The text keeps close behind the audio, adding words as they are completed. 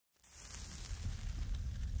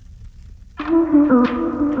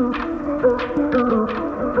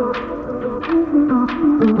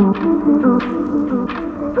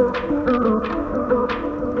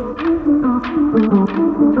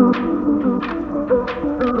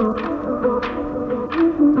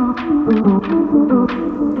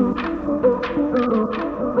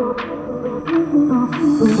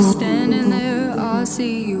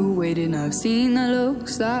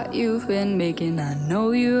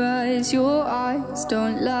your eyes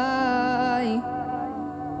don't lie.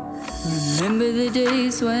 Remember the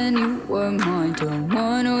days when you were mine. Don't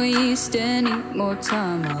wanna waste any more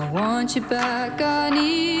time. I want you back, I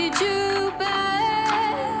need you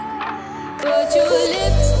back. But your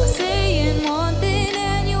lips are saying one thing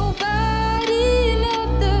and your body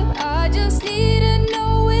another. I just need to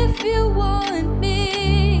know if you want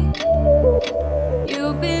me.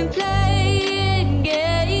 You've been playing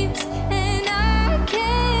games and I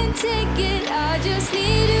can't take it. I just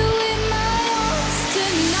need you in my arms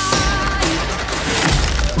tonight.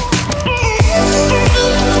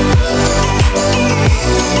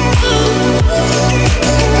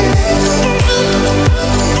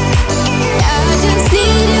 I just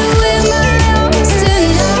need you in my arms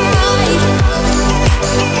tonight.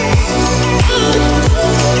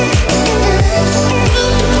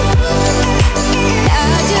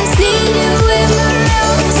 I just need you in my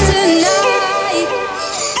arms tonight.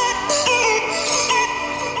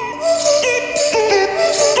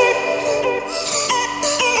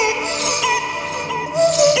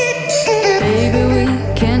 Baby, we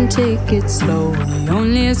can take it slow. We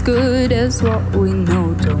only as good as what we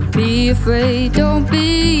know. Don't be afraid, don't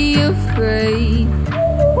be afraid.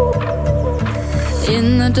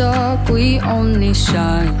 In the dark we only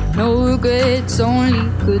shine. No regrets, only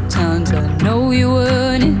good times. I know you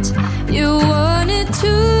want it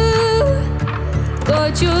too.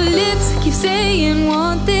 But your lips keep saying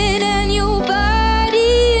one thing and your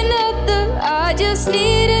body another. I just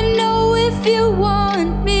need to know if you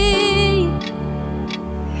want me.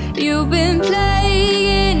 You've been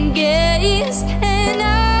playing games and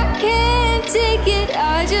I can't take it.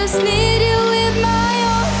 I just need